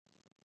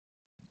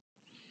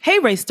Hey,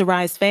 Race to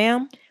Rise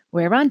fam.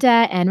 We're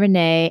Rhonda and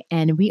Renee,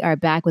 and we are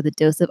back with a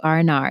dose of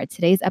R&R.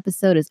 Today's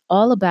episode is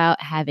all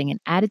about having an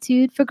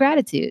attitude for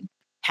gratitude.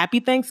 Happy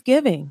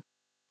Thanksgiving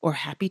or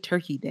Happy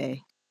Turkey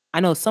Day. I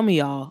know some of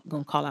y'all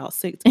gonna call out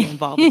sick to get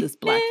involved with this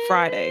Black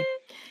Friday.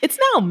 It's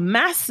now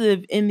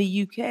massive in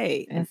the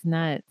UK. That's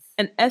nuts.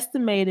 An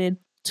estimated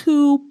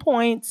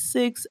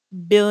 2.6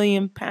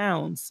 billion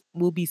pounds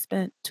will be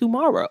spent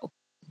tomorrow.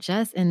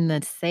 Just in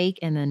the sake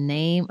and the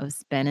name of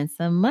spending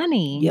some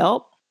money.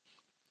 Yep.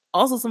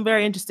 Also, some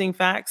very interesting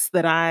facts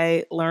that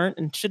I learned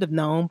and should have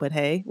known, but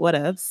hey,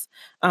 whatevs.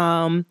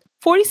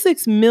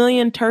 46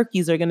 million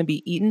turkeys are going to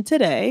be eaten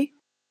today.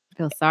 I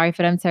feel sorry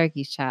for them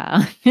turkeys,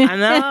 child. I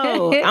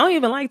know. I don't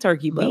even like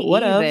turkey, but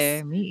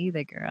whatevs. Me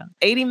either, girl.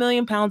 80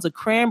 million pounds of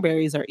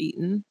cranberries are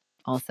eaten.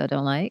 Also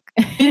don't like.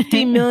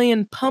 50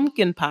 million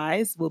pumpkin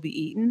pies will be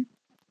eaten.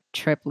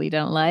 Triply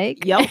don't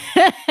like. Yep.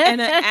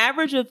 And an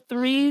average of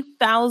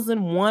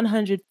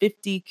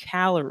 3,150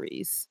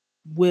 calories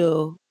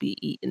will be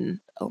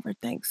eaten over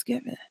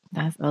Thanksgiving.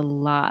 That's a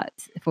lot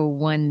for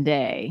one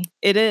day.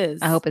 It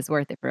is. I hope it's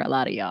worth it for a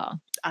lot of y'all.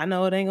 I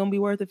know it ain't gonna be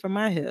worth it for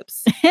my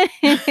hips.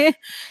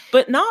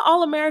 But not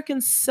all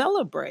Americans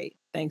celebrate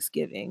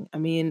Thanksgiving. I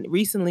mean,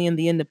 recently in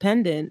The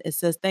Independent, it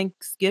says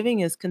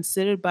Thanksgiving is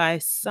considered by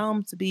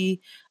some to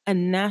be a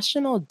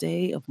national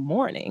day of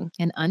mourning.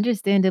 And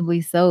understandably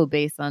so,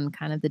 based on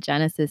kind of the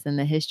genesis and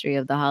the history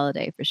of the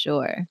holiday, for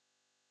sure.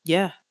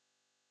 Yeah.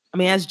 I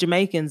mean, as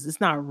Jamaicans,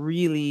 it's not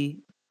really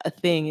a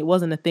thing. It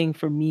wasn't a thing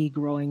for me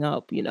growing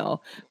up,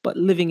 but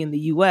living in the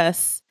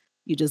US,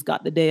 you just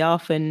got the day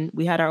off and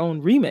we had our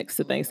own remix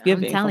to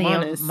Thanksgiving. I'm telling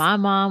you, my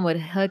mom would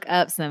hook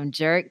up some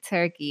jerk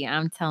turkey.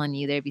 I'm telling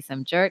you, there'd be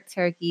some jerk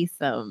turkey,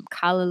 some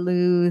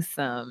callaloo,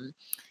 some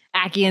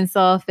ackee and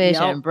saltfish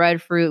and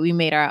breadfruit. We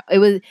made it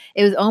was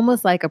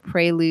almost like a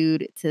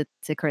prelude to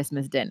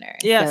Christmas dinner.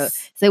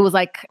 Yes. So it was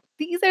like,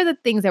 these are the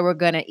things that we're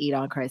going to eat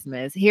on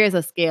Christmas. Here's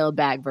a scaled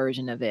back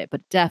version of it,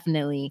 but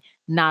definitely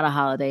not a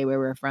holiday where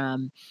we're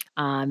from.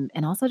 And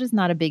also just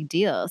not a big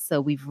deal. So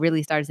we've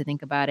really started to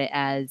think about it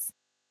as,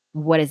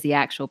 what is the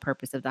actual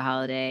purpose of the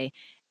holiday?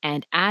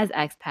 And as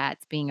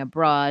expats being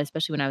abroad,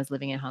 especially when I was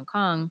living in Hong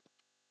Kong,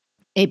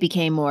 it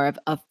became more of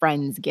a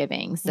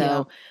Friendsgiving.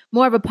 So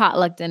more of a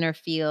potluck dinner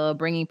feel,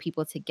 bringing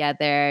people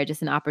together,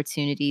 just an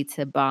opportunity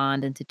to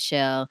bond and to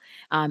chill.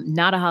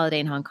 Not a holiday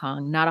in Hong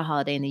Kong, not a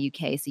holiday in the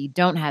UK. So you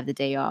don't have the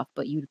day off,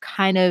 but you'd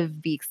kind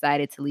of be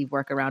excited to leave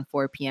work around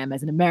 4 p.m.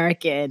 as an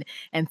American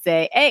and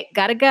say, hey,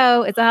 gotta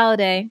go. It's a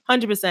holiday.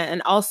 100%.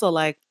 And also,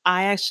 I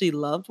actually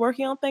loved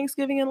working on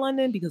Thanksgiving in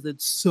London because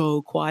it's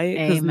so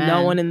quiet because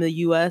no one in the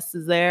US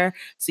is there.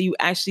 So you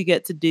actually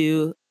get to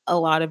do a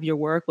lot of your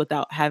work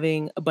without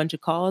having a bunch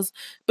of calls.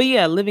 But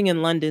yeah, living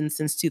in London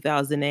since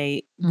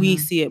 2008, we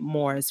see it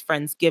more as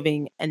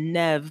Friendsgiving, and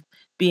Nev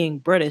being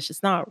British,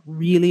 it's not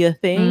really a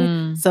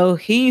thing. So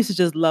he used to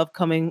just love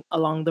coming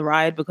along the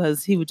ride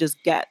because he would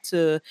just get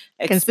to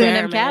consume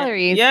them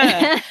calories.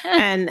 Yeah.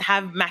 And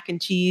have mac and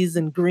cheese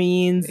and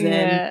greens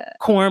and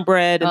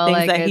cornbread and all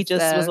things that he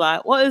just stuff. Was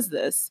like, what is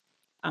this?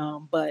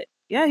 But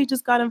yeah, he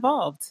just got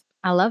involved.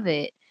 I love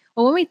it.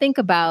 Well, when we think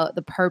about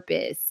the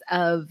purpose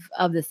of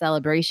the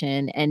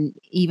celebration, and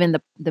even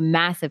the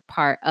massive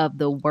part of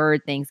the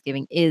word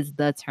Thanksgiving is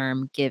the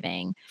term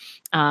giving.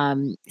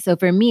 So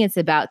for me, it's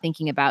about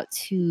thinking about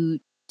two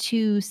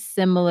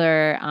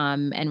similar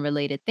and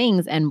related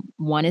things. And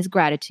one is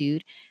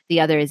gratitude.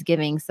 The other is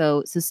giving.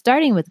 So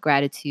starting with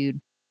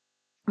gratitude,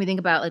 we think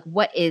about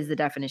what is the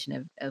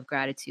definition of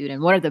gratitude,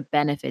 and what are the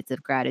benefits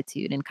of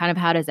gratitude, and kind of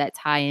how does that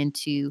tie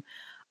into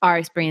our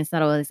experience,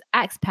 not only as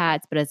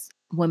expats, but as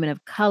women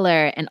of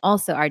color, and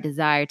also our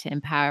desire to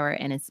empower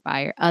and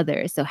inspire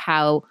others. So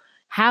how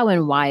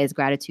and why is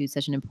gratitude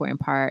such an important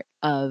part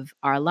of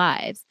our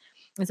lives?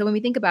 And so when we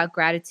think about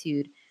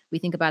gratitude, we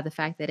think about the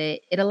fact that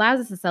it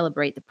allows us to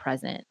celebrate the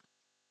present.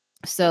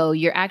 So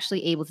you're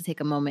actually able to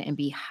take a moment and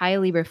be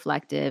highly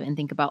reflective and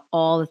think about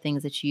all the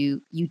things that you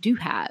do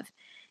have.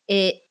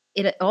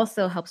 It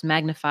also helps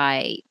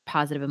magnify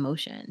positive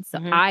emotions. So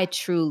I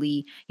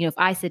truly, if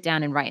I sit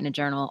down and write in a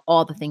journal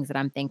all the things that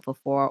I'm thankful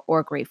for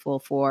or grateful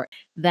for,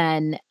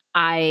 then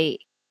I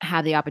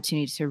have the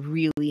opportunity to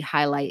really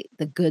highlight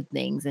the good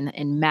things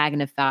and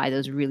magnify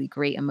those really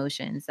great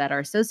emotions that are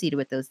associated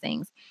with those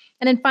things.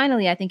 And then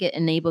finally, I think it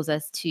enables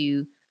us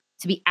to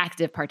be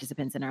active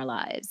participants in our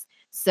lives.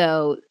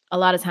 So a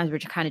lot of times we're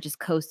kind of just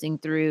coasting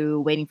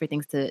through, waiting for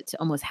things to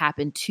almost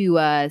happen to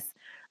us.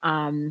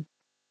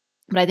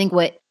 But I think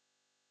what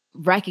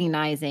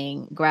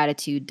recognizing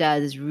gratitude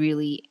does is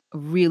really,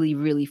 really,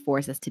 really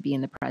force us to be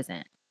in the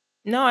present.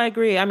 No, I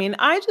agree. I mean,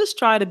 I just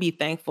try to be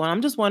thankful. And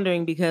I'm just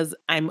wondering because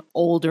I'm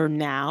older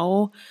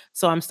now.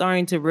 So I'm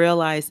starting to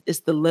realize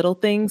it's the little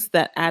things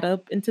that add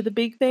up into the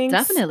big things.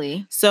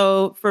 Definitely.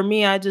 So for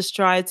me, I just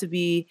try to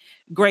be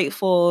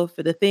grateful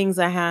for the things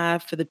I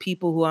have, for the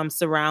people who I'm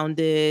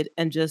surrounded,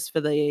 and just for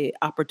the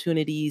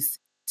opportunities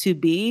to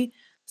be.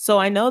 So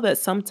I know that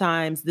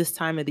sometimes this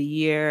time of the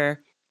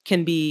year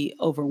can be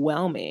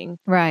overwhelming.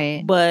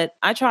 Right. But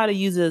I try to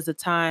use it as a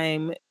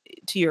time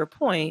to your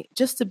point,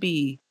 just to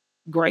be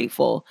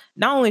grateful,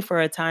 not only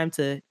for a time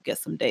to get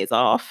some days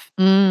off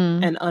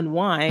and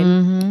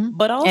unwind,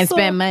 but also and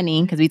spend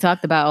money, because we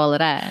talked about all of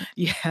that.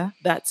 Yeah,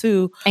 that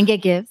too. And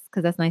get gifts,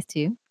 because that's nice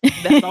too.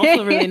 That's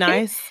also really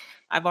nice.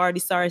 I've already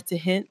started to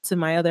hint to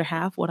my other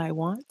half what I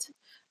want.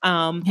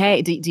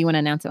 Hey, do you want to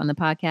announce it on the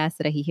podcast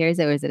so that he hears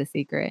it, or is it a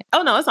secret?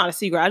 Oh, no, it's not a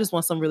secret. I just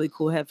want some really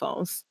cool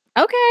headphones.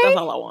 Okay. That's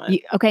all I want.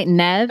 Okay,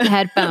 Nev,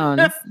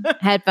 headphones.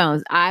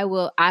 Headphones. I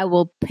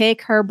will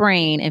pick her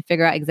brain and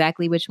figure out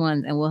exactly which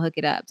ones, and we'll hook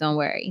it up. Don't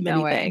worry.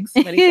 Many thanks.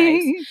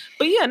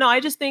 But yeah, no, I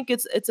just think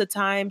it's a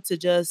time to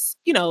just,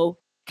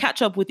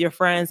 catch up with your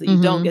friends that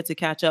you don't get to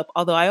catch up.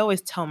 Although I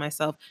always tell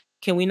myself,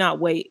 can we not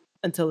wait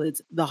until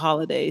it's the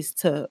holidays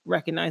to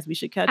recognize we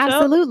should catch up?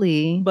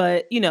 Absolutely.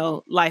 But,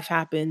 life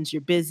happens.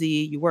 You're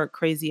busy. You work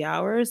crazy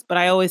hours. But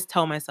I always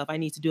tell myself I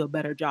need to do a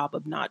better job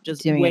of not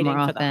just waiting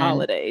for the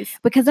holidays.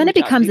 Because then it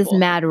becomes this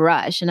mad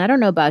rush. And I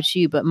don't know about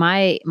you, but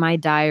my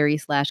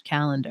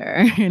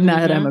diary/calendar, now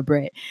that I'm a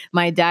Brit,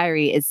 my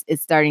diary is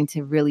starting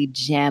to really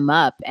jam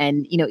up.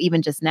 And,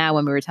 even just now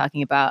when we were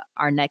talking about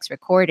our next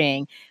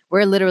recording,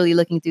 we're literally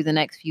looking through the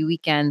next few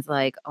weekends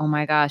like, oh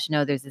my gosh,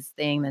 no, there's this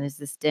thing, then there's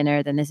this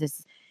dinner, then there's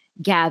this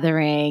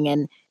gathering,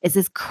 and it's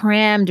this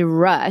crammed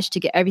rush to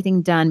get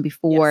everything done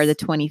before the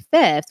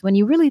 25th. When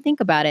you really think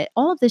about it,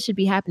 all of this should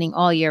be happening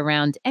all year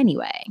round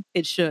anyway.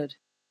 It should.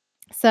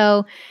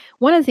 So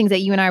one of the things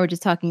that you and I were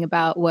just talking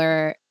about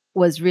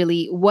was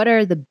really, what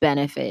are the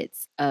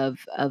benefits of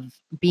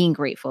being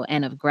grateful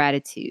and of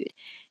gratitude?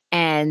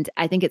 And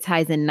I think it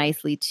ties in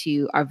nicely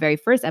to our very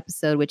first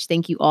episode, which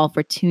thank you all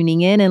for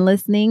tuning in and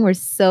listening. We're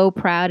so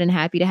proud and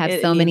happy to have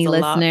so many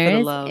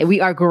listeners. We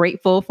are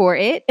grateful for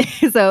it.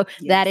 So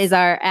that is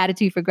our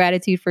attitude for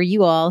gratitude for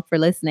you all for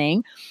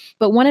listening.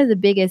 But one of the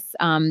biggest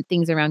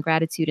things around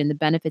gratitude and the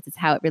benefits is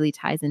how it really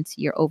ties into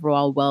your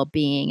overall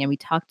well-being. And we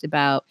talked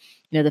about,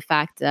 the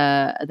fact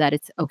that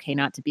it's okay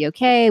not to be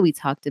okay. We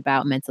talked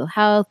about mental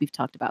health. We've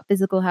talked about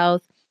physical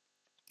health.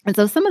 And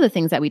so some of the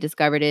things that we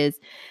discovered is,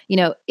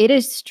 it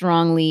is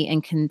strongly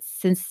and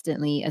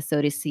consistently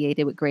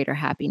associated with greater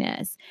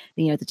happiness,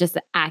 just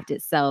the act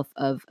itself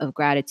of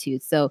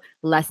gratitude. So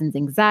lessens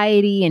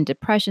anxiety and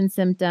depression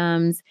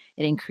symptoms.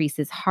 It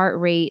increases heart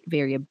rate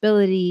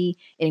variability.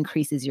 It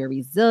increases your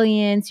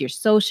resilience, your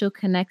social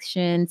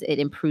connections. It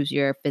improves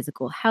your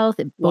physical health.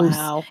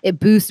 It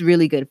boosts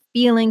really good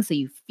feelings. So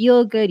you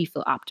feel good, you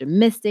feel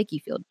optimistic, you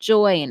feel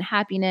joy and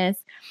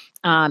happiness.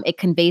 It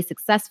conveys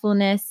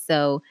successfulness.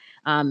 So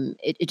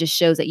it just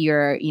shows that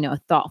you're, a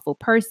thoughtful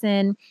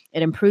person.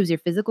 It improves your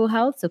physical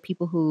health. So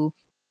people who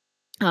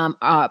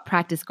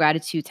practice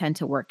gratitude tend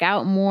to work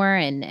out more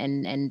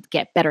and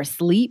get better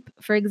sleep,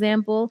 for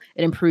example.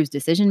 It improves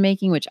decision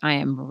making, which I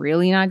am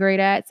really not great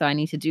at. So I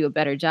need to do a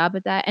better job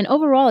at that. And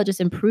overall, it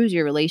just improves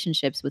your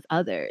relationships with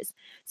others.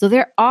 So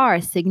there are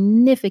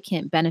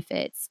significant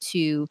benefits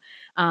to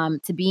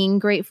being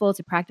grateful,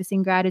 to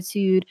practicing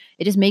gratitude.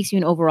 It just makes you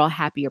an overall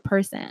happier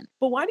person.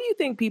 But why do you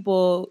think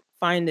people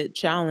find it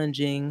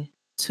challenging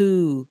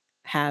to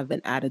have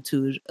an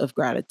attitude of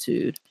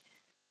gratitude?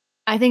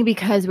 I think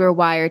because we're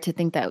wired to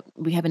think that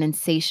we have an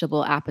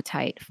insatiable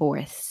appetite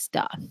for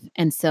stuff.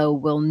 And so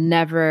we'll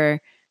never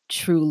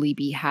truly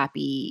be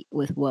happy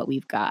with what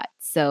we've got.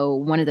 So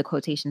one of the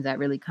quotations that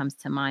really comes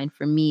to mind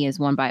for me is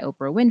one by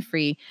Oprah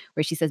Winfrey,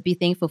 where she says, be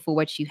thankful for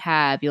what you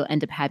have. You'll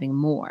end up having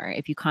more.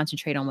 If you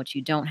concentrate on what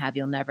you don't have,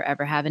 you'll never,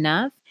 ever have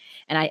enough.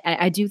 And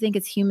I do think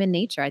it's human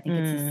nature. I think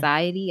it's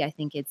society. I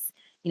think it's,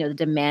 the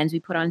demands we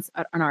put on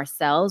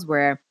ourselves,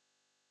 where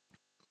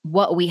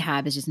what we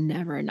have is just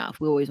never enough.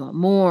 We always want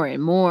more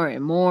and more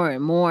and more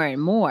and more and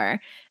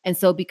more. And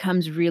so it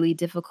becomes really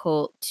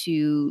difficult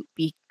to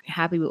be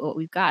happy with what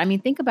we've got. I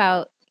mean, think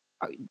about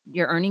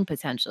your earning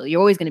potential. You're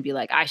always going to be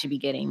like, I should be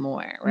getting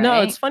more, right? No,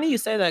 it's funny you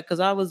say that,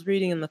 because I was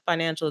reading in the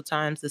Financial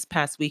Times this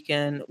past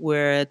weekend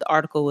where the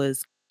article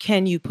was,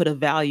 can you put a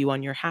value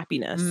on your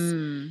happiness?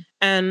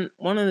 And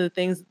one of the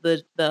things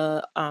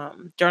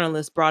the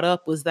journalist brought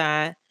up was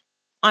that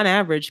on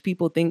average,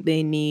 people think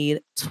they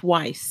need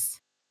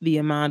twice the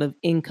amount of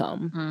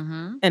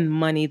income and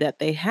money that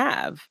they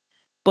have.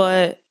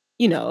 But,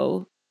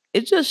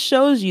 it just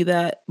shows you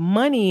that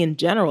money in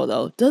general,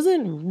 though,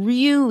 doesn't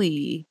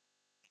really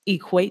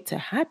equate to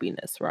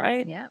happiness,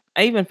 right? Yeah.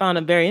 I even found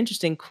a very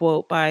interesting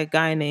quote by a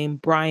guy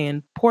named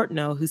Brian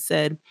Portnow, who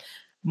said,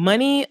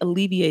 money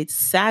alleviates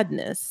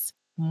sadness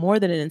more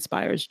than it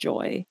inspires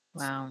joy.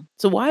 Wow.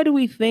 So why do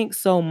we think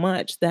so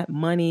much that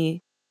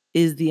money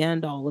is the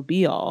end all or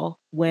be all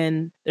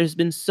when there's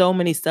been so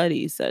many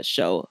studies that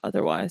show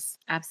otherwise?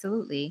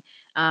 Absolutely.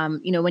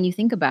 When you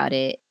think about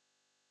it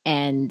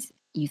and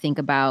you think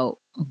about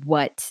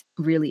what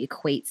really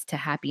equates to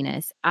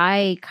happiness,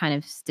 I kind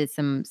of did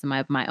some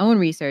of my own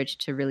research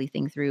to really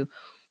think through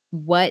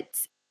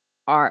what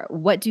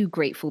do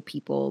grateful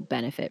people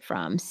benefit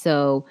from.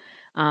 So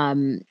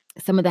some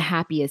of the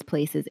happiest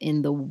places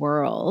in the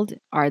world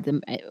are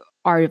the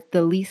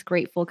least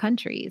grateful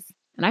countries.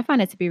 And I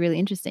find it to be really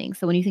interesting.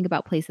 So when you think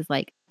about places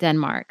like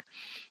Denmark,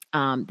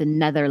 the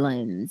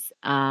Netherlands,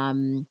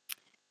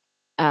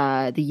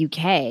 the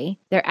UK,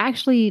 they're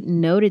actually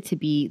noted to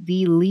be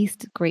the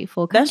least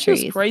grateful That's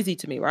countries. just crazy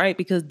to me, right?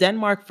 Because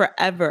Denmark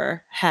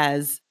forever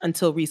has,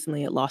 until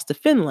recently it lost to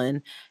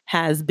Finland,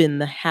 has been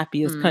the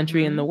happiest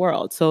country in the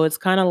world. So it's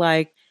kind of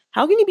like,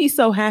 how can you be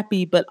so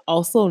happy but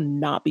also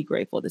not be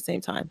grateful at the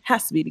same time?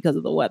 Has to be because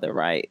of the weather,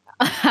 right?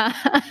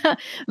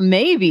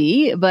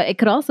 Maybe, but it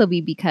could also be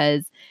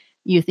because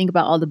you think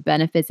about all the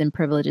benefits and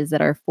privileges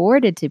that are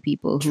afforded to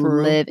people who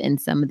live in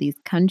some of these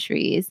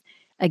countries.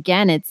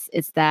 Again, it's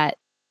that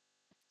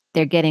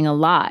they're getting a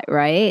lot,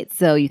 right?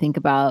 So you think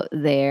about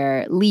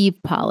their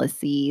leave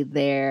policy,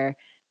 their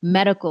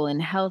medical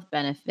and health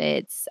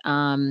benefits,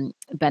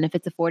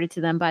 benefits afforded to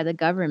them by the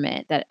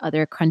government that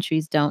other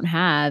countries don't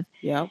have.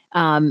 Yeah.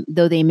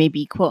 Though they may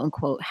be quote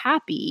unquote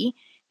happy,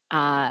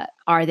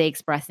 are they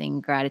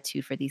expressing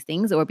gratitude for these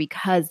things, or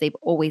because they've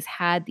always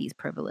had these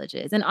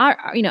privileges, and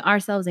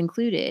ourselves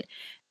included,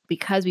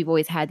 because we've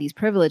always had these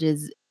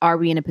privileges, are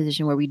we in a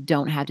position where we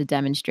don't have to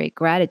demonstrate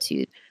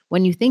gratitude?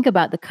 When you think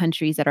about the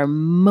countries that are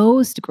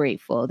most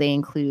grateful, they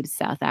include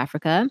South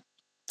Africa.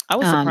 I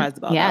was surprised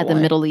about that. Yeah, the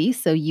Middle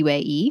East, so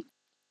UAE,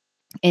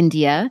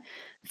 India,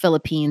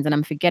 Philippines, and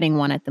I'm forgetting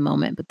one at the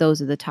moment, but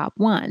those are the top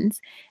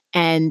ones.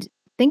 And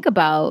think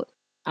about,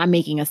 I'm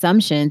making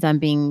assumptions. I'm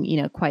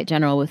being, quite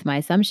general with my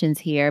assumptions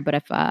here. But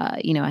if,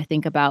 I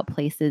think about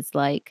places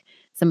like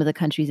some of the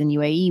countries in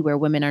UAE where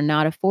women are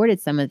not afforded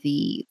some of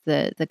the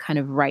kind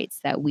of rights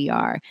that we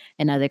are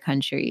in other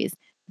countries.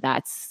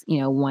 That's,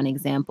 one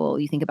example.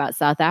 You think about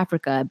South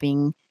Africa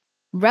being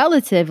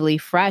relatively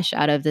fresh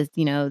out of the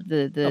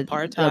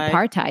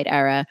apartheid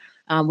era,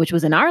 which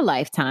was in our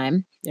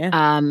lifetime.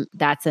 Yeah.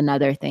 That's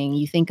another thing.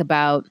 You think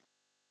about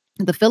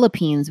the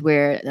Philippines,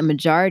 where the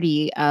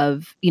majority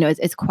of,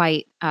 it's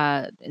quite,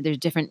 there's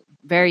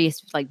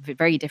various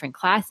very different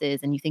classes.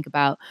 And you think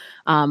about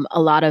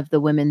a lot of the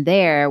women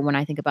there, when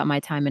I think about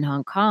my time in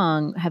Hong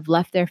Kong, have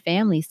left their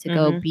families to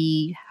go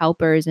be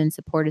helpers and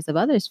supporters of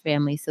others'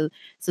 families.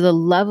 So the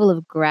level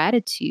of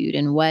gratitude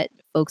and what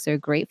folks are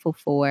grateful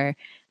for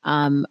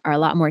are a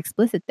lot more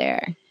explicit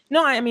there.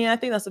 No, I mean, I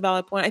think that's a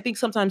valid point. I think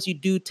sometimes you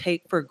do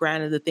take for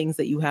granted the things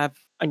that you have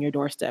on your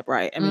doorstep,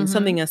 right? I mean,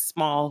 something as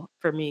small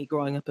for me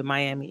growing up in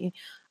Miami,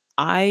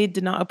 I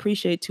did not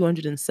appreciate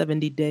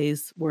 270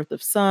 days worth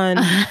of sun,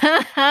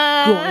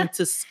 going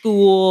to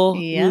school,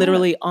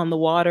 literally on the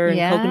water in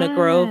Coconut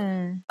Grove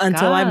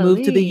until I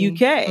moved to the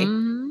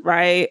UK,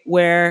 right?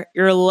 Where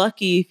you're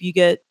lucky if you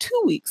get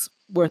 2 weeks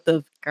worth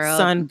of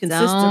sun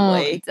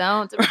consistently.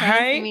 Don't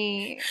right?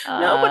 Me.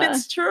 No, but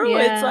it's true.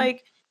 Yeah. It's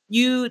like,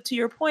 to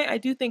your point, I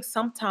do think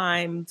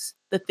sometimes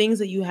the things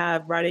that you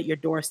have right at your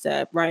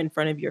doorstep, right in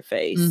front of your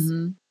face,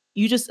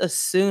 you just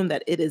assume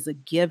that it is a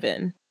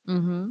given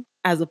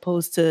as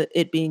opposed to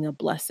it being a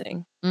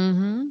blessing.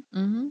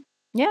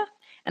 Yeah.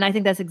 And I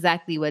think that's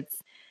exactly what's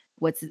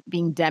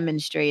being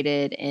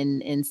demonstrated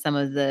in some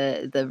of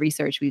the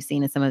research we've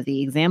seen in some of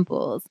the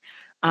examples.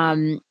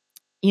 The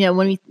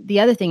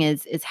other thing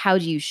is how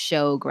do you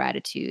show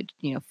gratitude,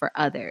 for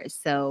others?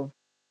 So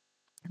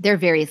there are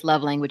various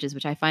love languages,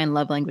 which I find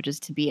love languages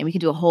to be, and we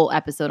can do a whole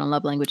episode on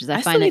love languages.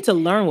 I still need to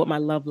learn what my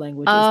love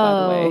language is,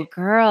 by the way. Oh,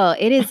 girl,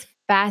 it is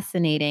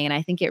fascinating. And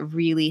I think it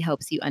really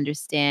helps you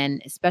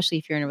understand, especially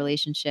if you're in a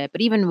relationship,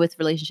 but even with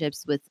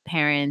relationships with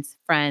parents,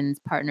 friends,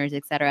 partners,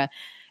 etc.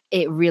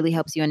 It really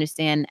helps you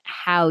understand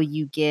how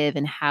you give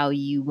and how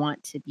you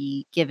want to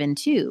be given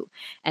to.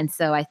 And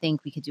so I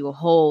think we could do a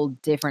whole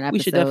different episode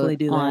we should definitely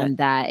do on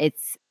that.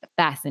 It's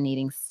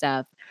fascinating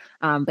stuff.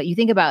 But you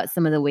think about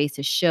some of the ways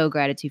to show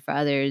gratitude for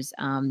others.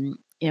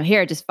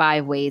 Here are just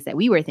 5 ways that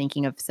we were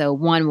thinking of. So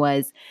 1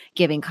 was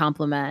giving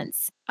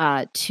compliments.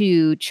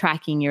 2,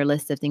 tracking your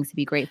list of things to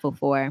be grateful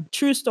for.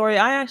 True story.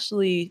 I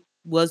actually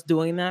was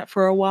doing that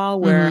for a while,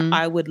 where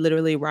I would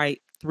literally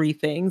write 3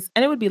 things,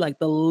 and it would be like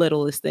the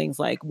littlest things.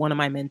 Like, one of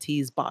my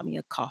mentees bought me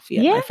a coffee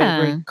at my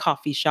favorite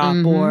coffee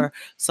shop, or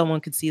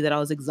someone could see that I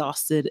was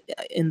exhausted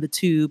in the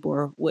tube,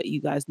 or what you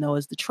guys know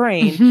as the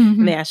train,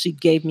 and they actually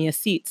gave me a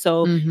seat.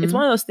 So it's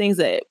one of those things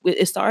that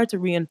it started to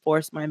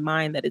reinforce my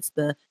mind that it's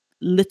the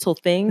little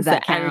things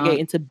that aggregate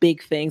into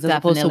big things, as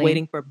opposed to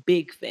waiting for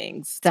big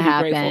things to be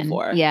happen. Grateful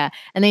for. Yeah.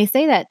 And they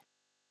say that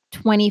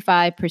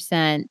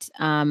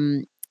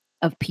 25%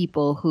 of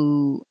people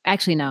who,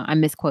 actually, no,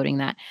 I'm misquoting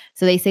that.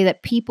 So they say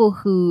that people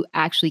who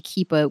actually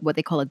keep what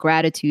they call a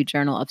gratitude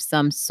journal of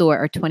some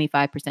sort are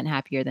 25%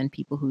 happier than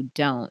people who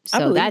don't.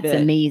 So that's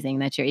amazing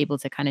that you're able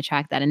to kind of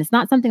track that. And it's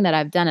not something that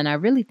I've done, and I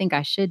really think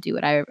I should do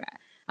it.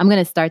 I'm going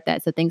to start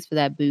that. So thanks for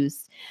that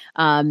boost.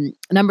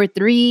 Number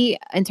 3,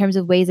 in terms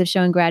of ways of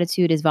showing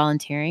gratitude, is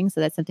volunteering. So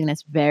that's something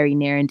that's very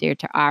near and dear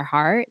to our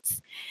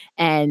hearts,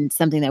 and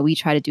something that we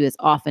try to do as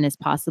often as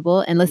possible.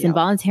 And listen,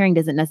 volunteering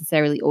doesn't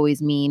necessarily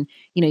always mean,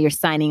 you're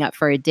signing up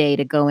for a day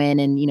to go in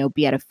and,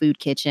 be at a food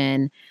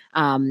kitchen,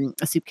 a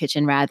soup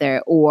kitchen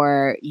rather,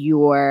 or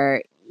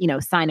you're,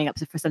 signing up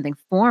for something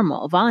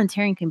formal.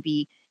 Volunteering can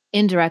be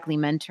indirectly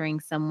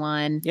mentoring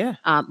someone,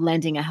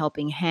 lending a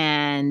helping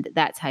hand,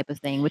 that type of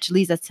thing, which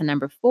leads us to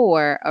number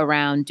 4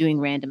 around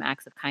doing random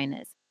acts of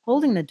kindness.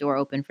 holding the door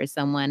open for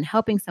someone,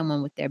 helping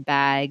someone with their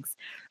bags.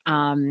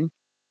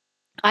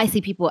 I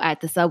see people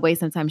at the subway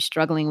sometimes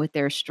struggling with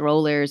their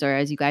strollers, or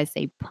as you guys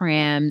say,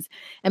 prams,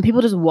 and people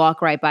just walk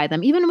right by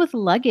them, even with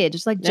luggage.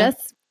 It's like,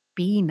 just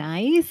be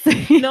nice.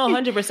 No,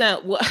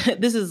 100%. Well,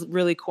 this is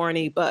really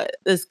corny, but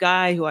this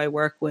guy who I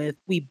work with,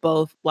 we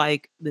both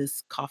like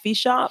this coffee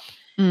shop,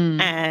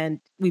 and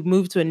we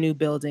moved to a new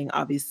building,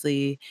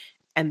 obviously,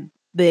 and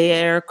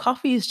their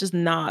coffee is just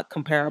not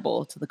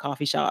comparable to the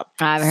coffee shop.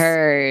 I've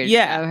heard.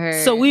 Yeah. I've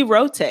heard. So we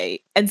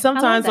rotate, and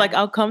sometimes like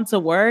I'll come to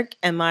work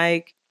and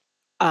like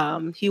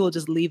he will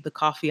just leave the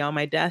coffee on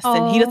my desk,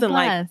 and he doesn't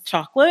like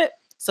chocolate.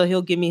 So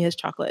he'll give me his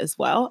chocolate as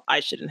well. I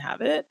shouldn't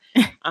have it.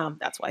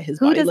 That's why his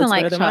body looks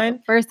better than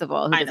mine. First of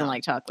all, who doesn't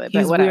like chocolate?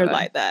 He's weird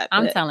like that.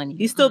 I'm telling you.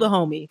 He's still the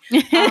homie.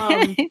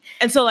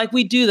 And so like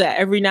we do that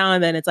every now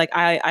and then. It's like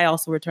I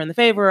also return the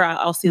favor.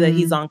 I'll see that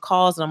he's on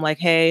calls, and I'm like,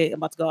 hey, I'm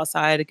about to go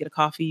outside to get a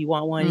coffee. You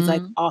want one? He's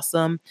like,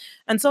 awesome.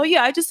 And so,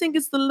 yeah, I just think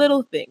it's the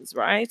little things,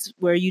 right?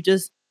 Where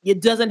it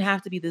doesn't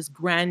have to be this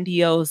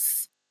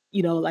grandiose,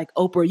 you know, like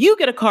Oprah, you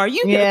get a car,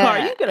 you get a car,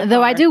 you get a car.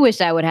 Though I do wish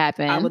that would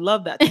happen. I would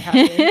love that to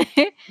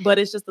happen. But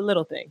it's just the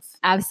little things.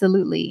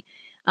 Absolutely.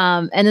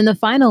 And then the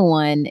final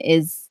one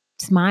is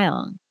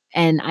smile.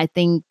 And I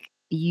think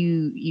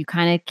you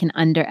kind of can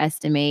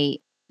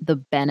underestimate the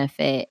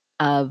benefit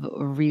of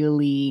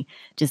really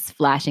just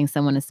flashing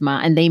someone a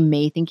smile. And they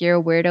may think you're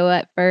a weirdo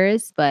at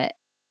first, but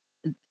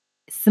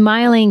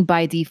smiling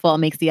by default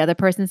makes the other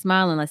person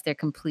smile unless they're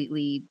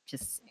completely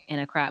just in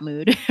a crap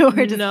mood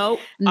or just not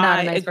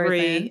a nice agree.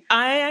 person.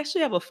 I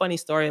actually have a funny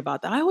story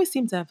about that. I always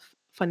seem to have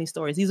funny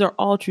stories. These are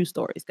all true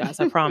stories, guys,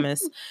 I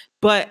promise.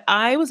 But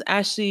I was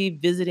actually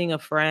visiting a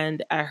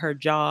friend at her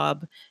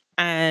job,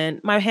 and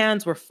my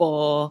hands were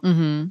full.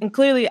 And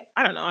clearly,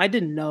 I don't know, I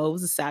didn't know. It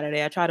was a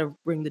Saturday. I tried to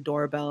ring the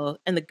doorbell,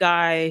 and the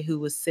guy who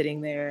was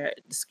sitting there,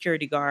 the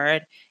security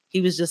guard, he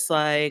was just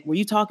like, were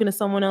you talking to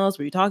someone else?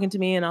 Were you talking to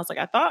me? And I was like,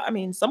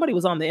 somebody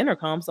was on the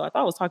intercom, so I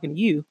thought I was talking to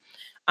you.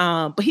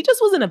 But he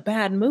just was in a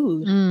bad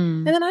mood.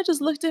 And then I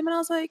just looked at him and I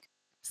was like,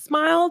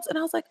 smiled. And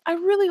I was like, I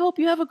really hope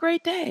you have a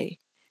great day.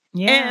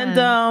 Yeah.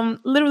 And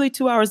literally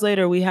 2 hours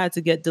later, we had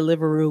to get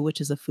Deliveroo,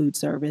 which is a food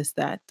service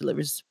that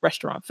delivers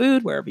restaurant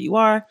food wherever you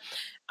are.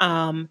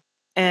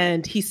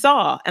 And he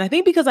saw, and I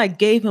think because I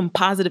gave him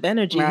positive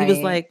energy, he was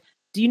like,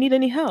 do you need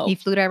any help? He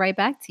flew that right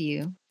back to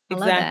you.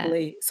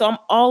 Exactly. So I'm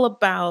all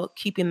about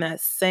keeping that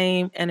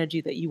same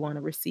energy that you want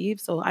to receive.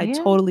 So I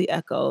totally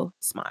echo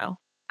smile.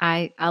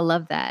 I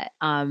love that.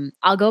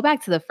 I'll go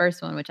back to the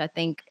first one, which I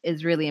think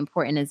is really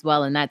important as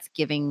well. And that's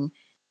giving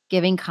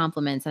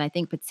compliments. And I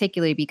think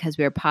particularly because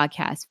we're a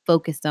podcast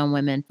focused on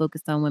women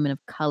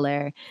of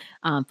color,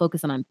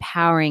 focused on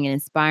empowering and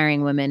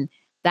inspiring women,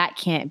 that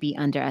can't be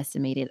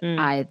underestimated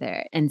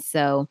either. And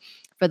so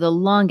for the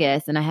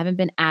longest, and I haven't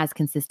been as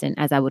consistent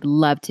as I would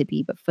love to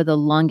be, but for the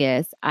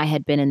longest, I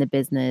had been in the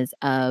business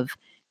of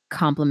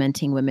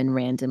complimenting women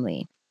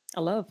randomly.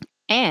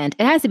 And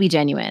it has to be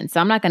genuine.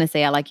 So I'm not going to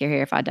say I like your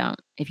hair if I don't.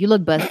 If you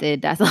look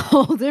busted, that's a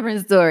whole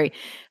different story.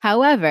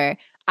 However,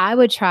 I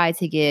would try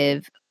to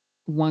give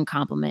one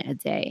compliment a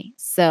day.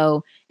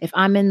 So if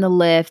I'm in the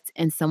lift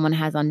and someone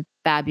has on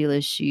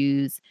fabulous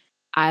shoes,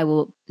 I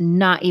will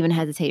not even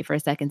hesitate for a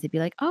second to be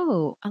like,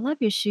 oh, I love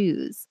your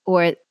shoes.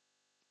 Or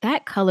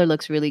that color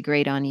looks really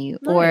great on you.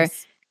 Nice. Or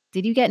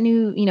did you get a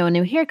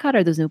new haircut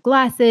or those new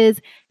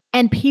glasses?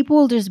 And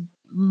people just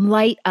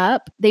light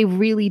up. They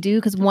really do.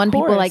 Because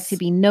people like to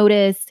be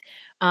noticed.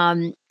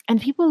 And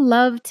people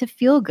love to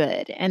feel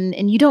good.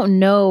 And you don't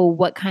know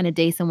what kind of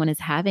day someone is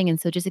having. And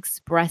so just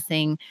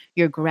expressing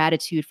your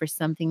gratitude for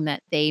something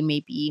that they may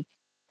be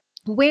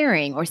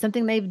wearing or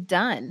something they've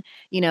done.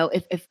 You know,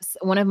 if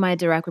one of my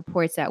direct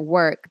reports at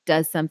work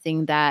does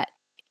something that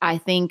I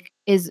think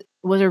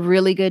was a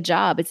really good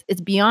job.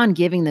 It's beyond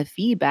giving the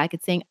feedback.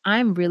 It's saying,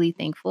 I'm really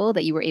thankful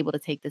that you were able to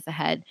take this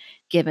ahead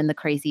given the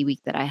crazy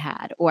week that I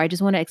had. Or I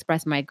just want to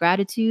express my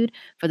gratitude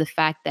for the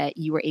fact that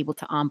you were able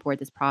to onboard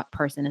this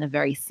person in a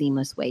very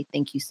seamless way.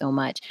 Thank you so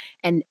much.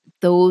 And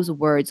those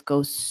words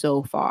go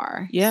so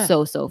far. Yeah.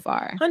 So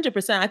far.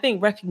 100%. I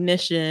think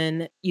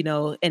recognition,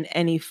 in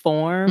any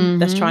form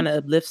that's trying to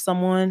uplift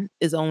someone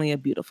is only a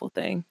beautiful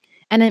thing.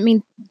 And I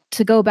mean,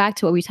 to go back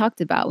to what we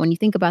talked about, when you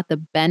think about the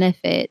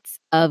benefits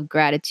of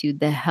gratitude,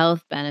 the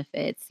health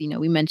benefits,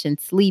 we mentioned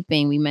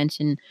sleeping, we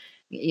mentioned,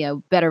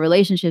 better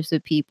relationships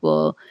with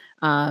people,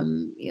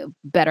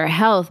 better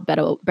health,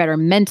 better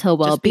mental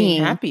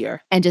well-being,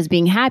 just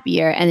being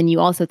happier. And then you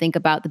also think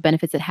about the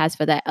benefits it has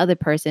for that other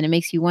person. It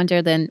makes you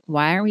wonder, then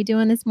why aren't we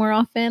doing this more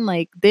often?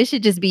 Like, this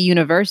should just be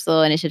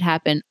universal and it should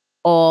happen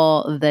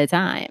all the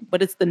time.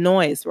 But it's the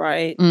noise,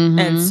 right?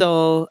 And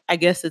so I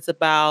guess it's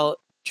about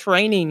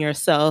training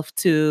yourself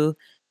to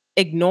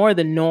ignore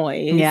the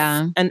noise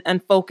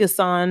and focus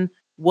on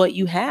what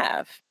you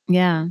have.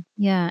 Yeah.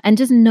 And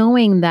just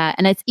knowing that,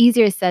 and it's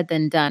easier said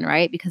than done,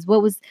 right? Because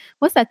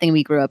what's that thing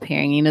we grew up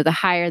hearing? The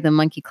higher the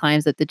monkey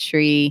climbs up the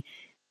tree,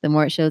 the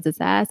more it shows its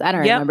ass. I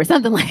don't Yep. remember,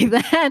 something like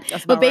that.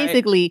 That's But about right.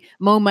 basically,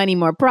 more money,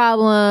 more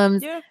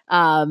problems. Yeah.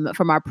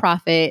 From our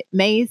prophet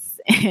Mace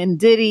and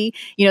Diddy,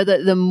 you know,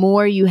 the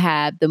more you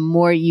have, the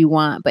more you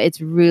want. But it's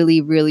really,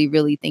 really,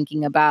 really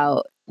thinking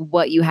about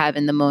what you have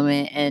in the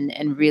moment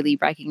and really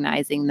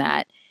recognizing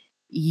that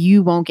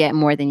you won't get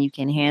more than you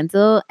can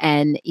handle.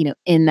 And, you know,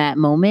 in that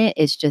moment,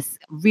 it's just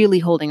really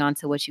holding on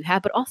to what you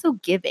have, but also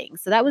giving.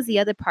 So that was the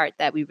other part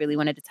that we really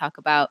wanted to talk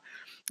about,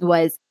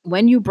 was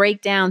when you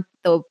break down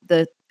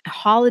the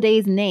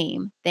holiday's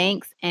name,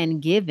 thanks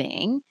and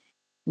giving,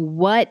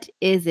 what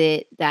is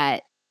it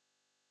that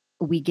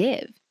we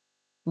give?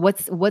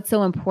 What's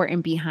so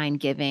important behind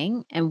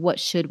giving, and what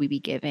should we be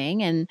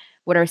giving? And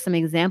what are some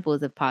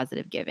examples of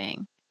positive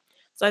giving?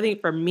 So I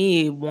think for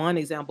me, one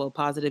example of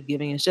positive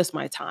giving is just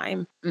my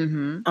time,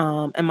 and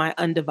my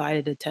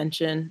undivided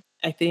attention.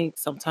 I think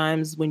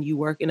sometimes when you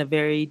work in a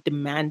very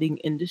demanding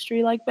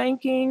industry like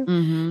banking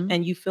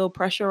and you feel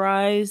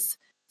pressurized,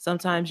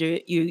 sometimes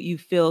you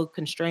feel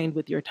constrained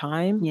with your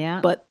time.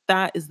 Yeah. But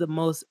that is the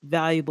most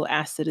valuable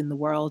asset in the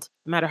world,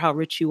 no matter how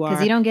rich you are.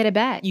 Because you don't get it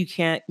back. You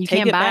can't You take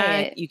can't it buy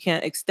back. it. You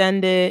can't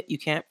extend it. You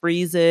can't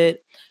freeze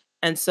it.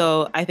 And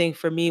so I think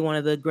for me, one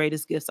of the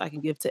greatest gifts I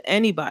can give to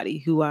anybody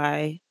who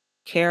I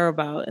care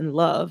about and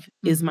love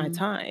is my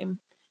time.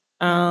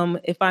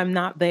 If I'm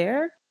not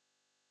there,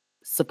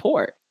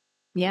 support.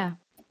 Yeah.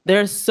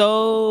 There's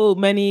so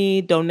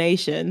many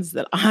donations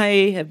that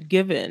I have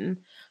given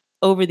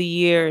over the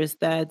years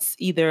that's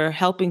either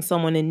helping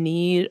someone in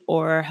need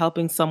or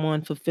helping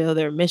someone fulfill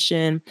their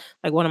mission.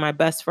 Like one of my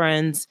best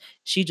friends,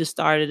 she just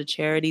started a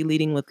charity,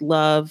 Leading with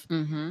Love.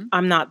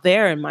 I'm not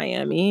there in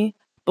Miami,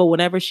 but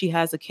whenever she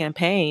has a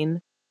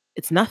campaign,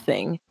 it's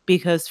nothing,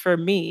 because for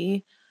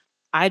me,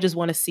 I just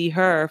want to see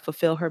her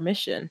fulfill her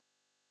mission.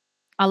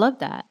 I love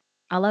that.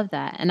 I love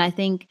that. And I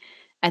think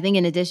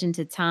in addition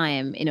to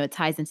time, you know, it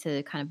ties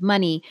into kind of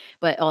money,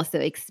 but also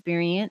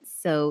experience.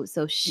 So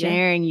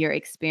sharing your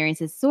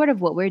experience is sort of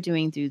what we're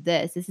doing through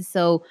this. This is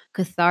so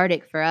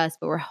cathartic for us,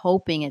 but we're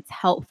hoping it's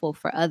helpful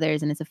for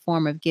others, and it's a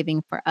form of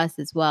giving for us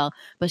as well.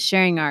 But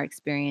sharing our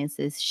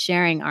experiences,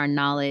 sharing our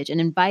knowledge, and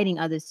inviting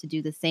others to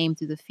do the same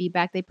through the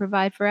feedback they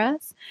provide for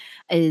us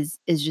is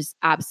just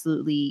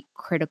absolutely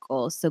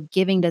critical. So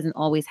giving doesn't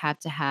always have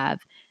to have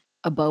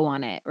a bow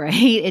on it, right?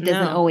 It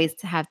doesn't No. always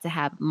have to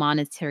have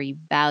monetary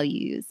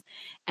values.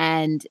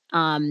 And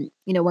you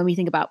know, when we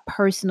think about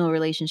personal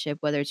relationship,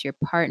 whether it's your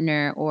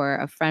partner or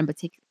a friend,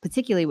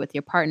 particularly with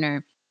your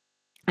partner,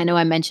 I know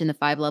I mentioned the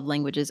 5 love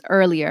languages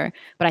earlier,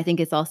 but I think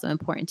it's also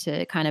important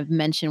to kind of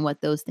mention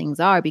what those things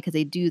are, because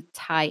they do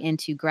tie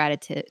into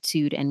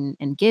gratitude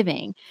and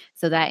giving.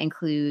 So that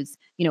includes,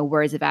 you know,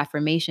 words of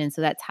affirmation.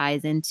 So that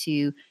ties into,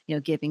 you know,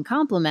 giving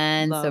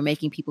compliments or Love.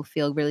 making people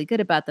feel really good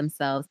about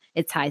themselves.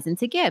 It ties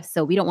into gifts.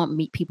 So we don't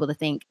want people to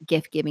think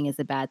gift giving is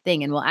a bad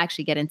thing. And we'll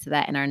actually get into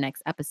that in our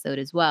next episode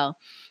as well.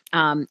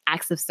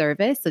 Acts of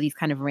service. So these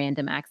kind of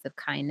random acts of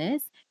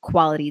kindness,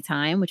 quality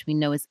time, which we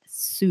know is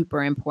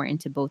super important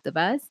to both of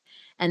us.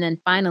 And then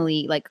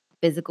finally, like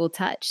physical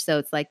touch. So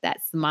it's like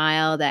that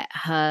smile, that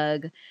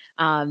hug,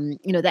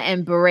 you know, that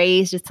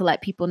embrace, just to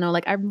let people know,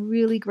 like, I'm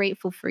really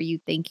grateful for you.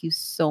 Thank you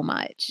so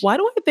much. Why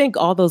do I think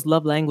all those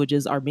love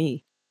languages are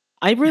me?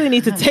 I really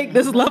need to take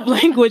this love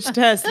language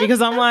test,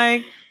 because I'm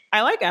like,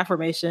 I like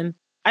affirmation.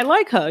 I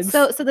like hugs.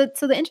 So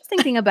the interesting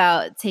thing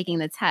about taking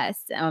the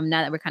test, now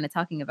that we're kind of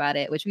talking about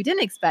it, which we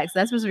didn't expect, so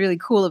that's what's really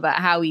cool about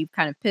how we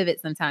kind of pivot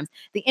sometimes.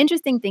 The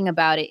interesting thing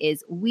about it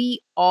is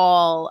we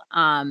all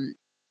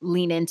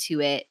lean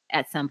into it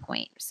at some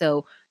point.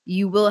 So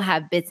you will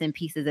have bits and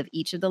pieces of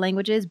each of the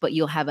languages, but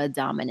you'll have a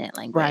dominant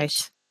language.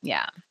 Right.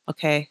 Yeah.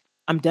 Okay.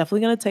 I'm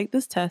definitely going to take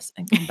this test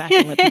and come back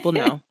and let people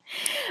know.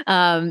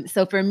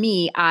 So for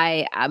me,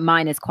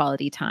 mine is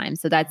quality time.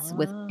 So that's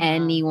with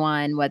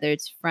anyone, whether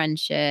it's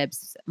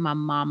friendships, my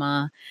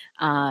mama,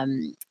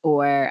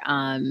 or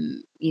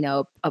you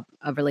know,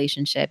 a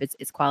relationship.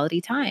 It's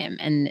quality time.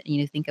 And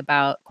you know, think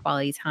about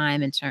quality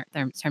time in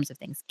terms of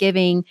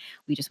Thanksgiving.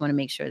 We just want to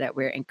make sure that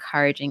we're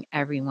encouraging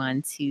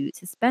everyone to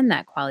spend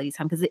that quality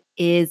time, because it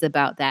is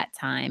about that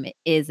time. It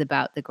is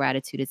about the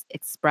gratitude. It's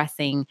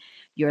expressing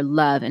your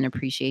love and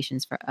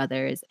appreciations for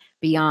others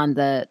beyond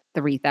the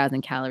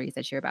 3,000 calories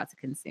that you're about to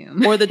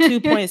consume. Or the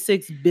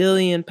 2.6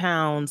 billion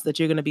pounds that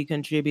you're going to be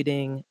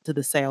contributing to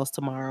the sales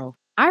tomorrow.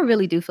 I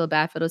really do feel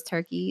bad for those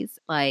turkeys.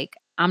 Like,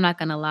 I'm not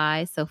going to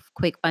lie. So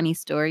quick, funny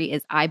story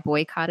is I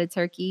boycotted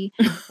turkey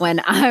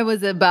when I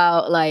was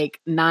about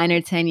like 9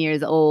 or 10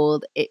 years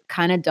old. It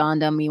kind of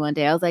dawned on me one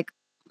day. I was like,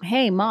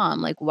 hey,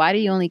 mom, like, why do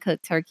you only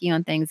cook turkey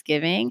on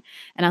Thanksgiving?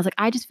 And I was like,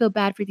 I just feel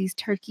bad for these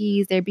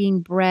turkeys. They're being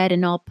bred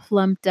and all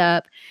plumped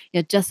up, you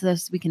know, just so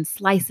we can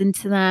slice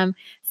into them.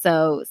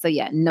 So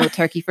yeah, no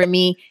turkey for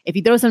me. If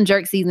you throw some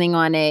jerk seasoning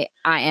on it,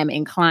 I am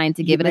inclined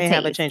to give it a taste.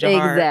 Have a change of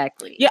heart.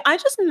 Exactly. Yeah, I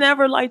just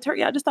never liked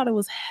turkey. I just thought it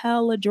was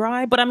hella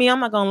dry. But I mean, I'm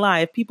not gonna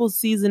lie. If people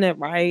season it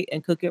right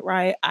and cook it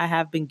right, I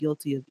have been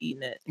guilty of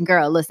eating it.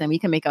 Girl, listen, we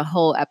can make a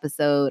whole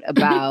episode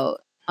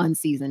about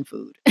unseasoned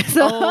food.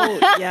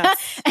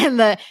 Yes. and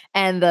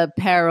the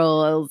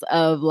perils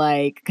of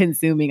like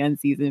consuming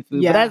unseasoned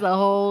food. Yeah. But that's a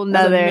whole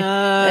nother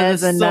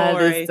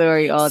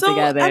story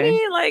altogether. So, I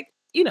mean, like,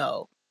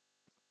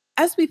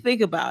 as we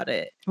think about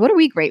it, what are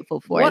we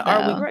grateful for? What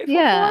are we grateful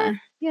for?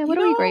 Yeah, what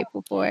are we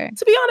grateful for?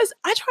 To be honest,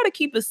 I try to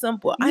keep it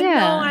simple.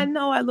 Yeah. I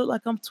know I look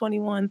like I'm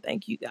 21.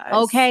 Thank you guys.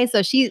 Okay,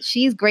 so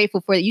she's grateful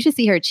for it. You should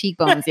see her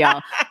cheekbones,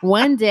 y'all.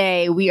 One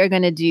day we are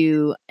going to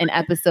do an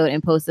episode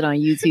and post it on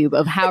YouTube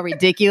of how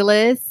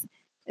ridiculous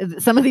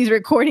some of these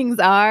recordings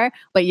are,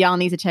 but y'all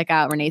need to check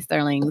out Renee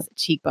Sterling's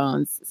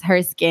cheekbones.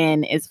 Her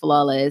skin is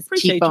flawless.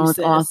 Appreciate cheekbones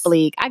you, on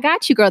fleek. I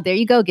got you, girl. There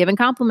you go. Giving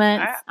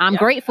compliments. I'm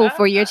grateful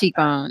for your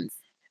cheekbones.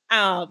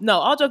 No,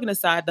 all joking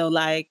aside though,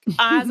 like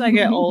as I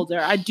get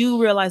older, I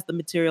do realize the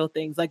material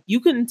things. Like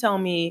you couldn't tell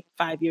me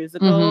 5 years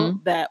ago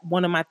that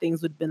one of my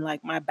things would have been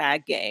like my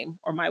bag game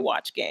or my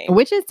watch game.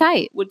 Which is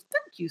tight.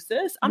 Thank you,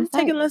 sis. I'm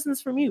taking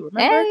lessons from you,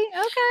 remember? Hey,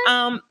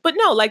 okay. But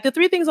no, like the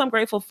 3 things I'm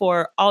grateful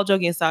for, all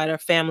joking aside, are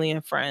family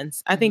and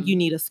friends. I think you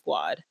need a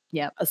squad.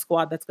 Yep. A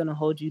squad that's going to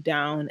hold you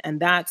down. And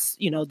that's,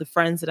 the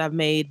friends that I've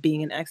made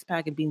being an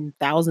expat and being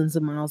thousands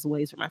of miles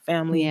away from my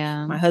family,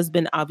 my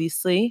husband,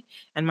 obviously,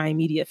 and my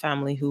immediate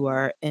family who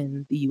are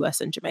in the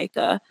US and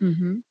Jamaica.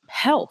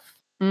 Health.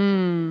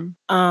 Both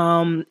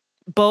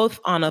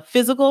on a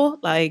physical,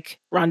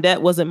 like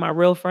Rondette wasn't my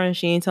real friend.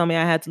 She didn't tell me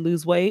I had to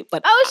lose weight.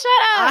 But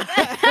shut up.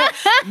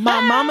 My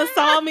mama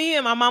saw me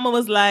and my mama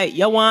was like,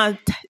 you want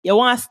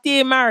to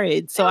stay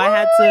married. So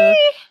I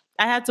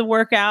had to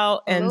work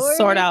out and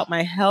sort out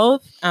my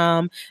health,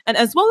 and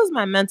as well as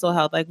my mental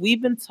health. Like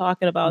we've been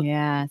talking about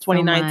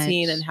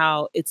 2019 and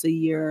how it's a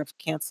year of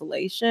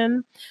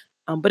cancellation,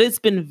 but it's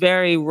been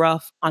very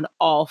rough on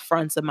all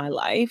fronts of my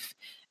life.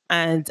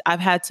 And I've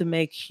had to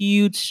make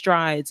huge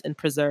strides in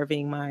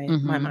preserving my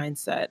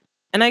mindset.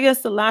 And I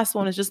guess the last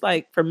one is just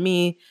like, for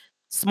me,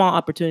 small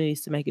opportunities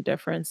to make a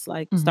difference,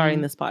 like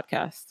starting this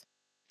podcast.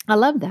 I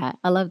love that.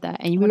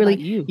 And you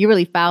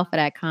really filed for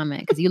that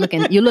comment because you're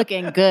looking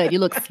good. You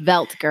look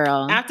svelte,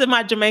 girl. After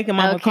my Jamaican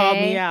mama called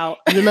me out.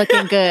 You're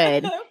looking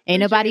good. Ain't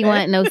nobody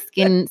want no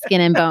skin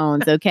and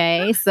bones,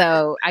 okay?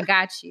 So I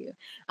got you.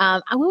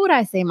 What would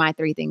I say my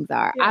 3 things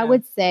are? Yeah. I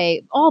would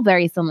say all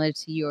very similar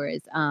to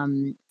yours.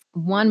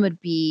 One would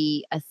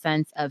be a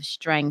sense of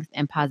strength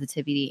and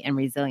positivity and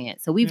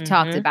resilience. So we've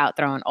talked about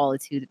throwing all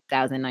of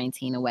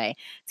 2019 away.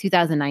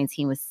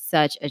 2019 was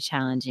such a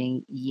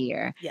challenging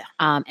year. Yeah.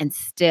 And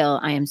still,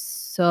 I am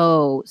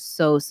so,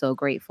 so, so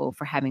grateful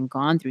for having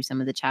gone through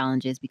some of the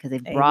challenges because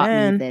they've brought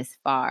me this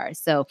far.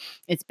 So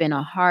it's been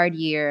a hard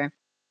year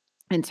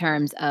in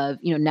terms of,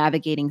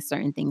 navigating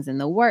certain things in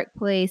the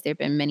workplace. There have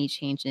been many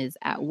changes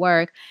at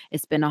work.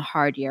 It's been a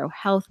hard year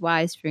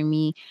health-wise for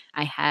me.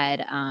 I had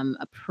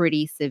a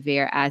pretty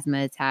severe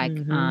asthma attack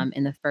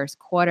in the first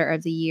quarter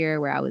of the year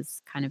where I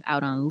was kind of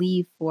out on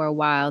leave for a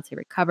while to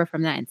recover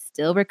from that and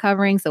still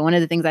recovering. So one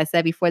of the things I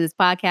said before this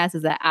podcast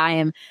is that I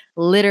am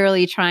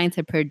literally trying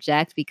to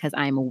project because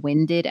I'm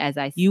winded as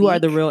I speak. You are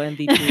the real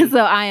MVP. So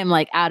I am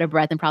like out of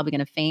breath and probably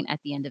going to faint at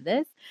the end of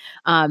this.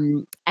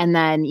 And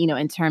then,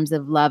 in terms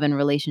of love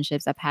and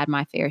relationships, I've had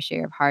my fair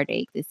share of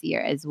heartache this year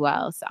as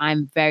well. So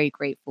I'm very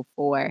grateful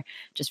for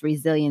just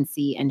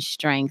resiliency and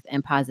strength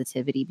and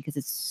positivity because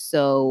it's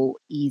so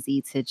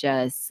easy to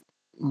just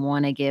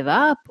want to give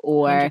up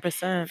or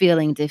 100%.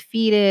 Feeling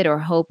defeated or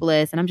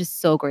hopeless. And I'm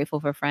just so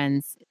grateful for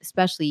friends,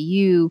 especially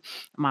you,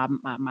 my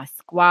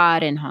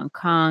squad in Hong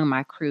Kong,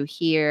 my crew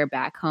here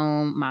back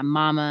home, my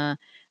mama,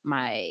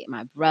 my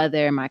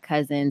brother, my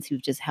cousins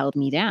who've just held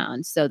me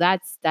down. So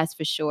that's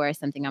for sure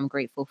something I'm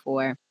grateful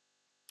for.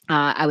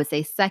 I would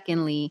say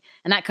secondly,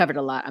 and that covered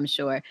a lot, I'm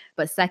sure,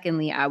 but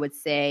secondly, I would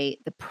say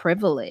the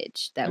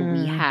privilege that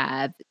we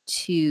have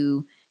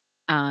to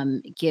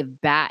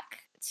give back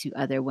to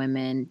other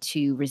women,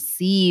 to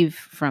receive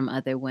from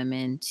other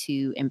women,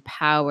 to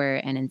empower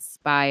and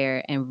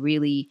inspire and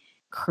really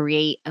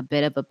create a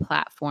bit of a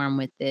platform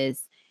with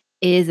this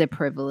is a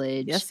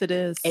privilege. Yes, it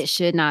is. It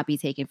should not be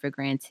taken for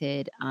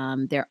granted.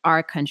 There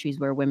are countries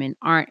where women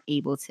aren't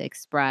able to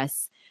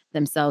express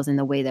themselves in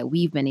the way that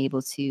we've been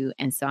able to.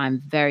 And so I'm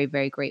very,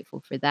 very grateful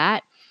for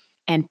that.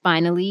 And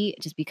finally,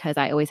 just because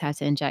I always have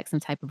to inject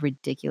some type of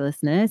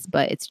ridiculousness,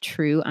 but it's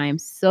true, I am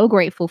so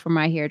grateful for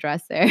my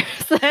hairdresser.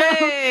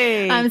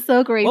 I'm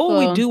so grateful. What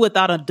would we do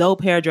without a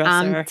dope hairdresser?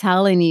 I'm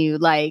telling you,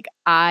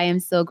 I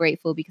am so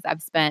grateful because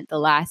I've spent the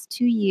last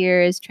 2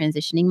 years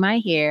transitioning my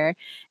hair,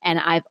 and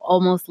I've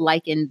almost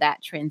likened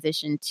that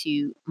transition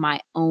to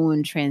my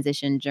own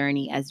transition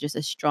journey as just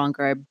a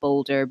stronger,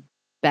 bolder,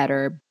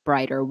 better,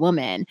 brighter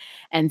woman.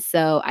 And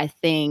so I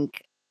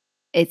think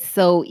it's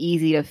so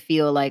easy to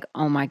feel like,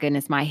 oh my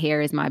goodness, my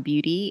hair is my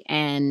beauty.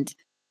 And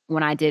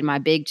when I did my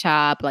big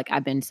chop,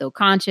 I've been so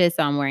conscious.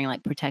 So I'm wearing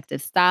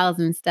protective styles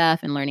and stuff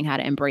and learning how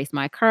to embrace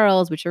my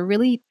curls, which are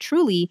really,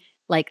 truly,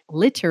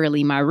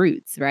 literally my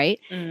roots, right?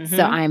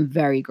 So I'm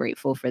very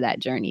grateful for that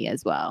journey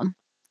as well.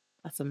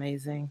 That's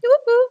amazing.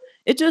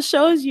 It just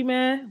shows you,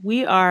 man,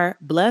 we are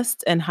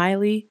blessed and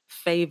highly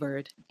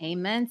favored.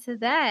 Amen to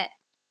that.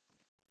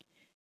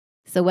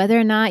 So whether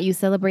or not you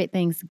celebrate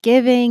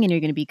Thanksgiving and you're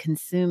going to be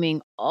consuming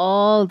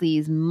all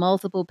these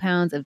multiple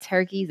pounds of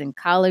turkeys and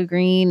collard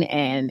green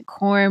and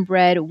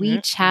cornbread, we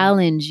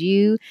challenge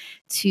you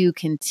to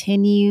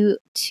continue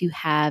to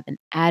have an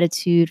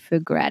attitude for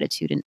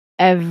gratitude in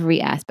every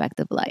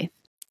aspect of life.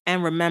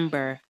 And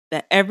remember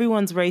that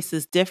everyone's race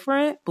is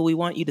different, but we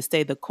want you to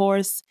stay the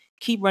course,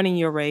 keep running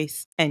your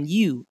race, and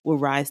you will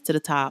rise to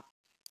the top.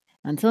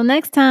 Until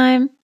next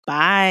time.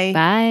 Bye.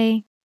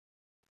 Bye.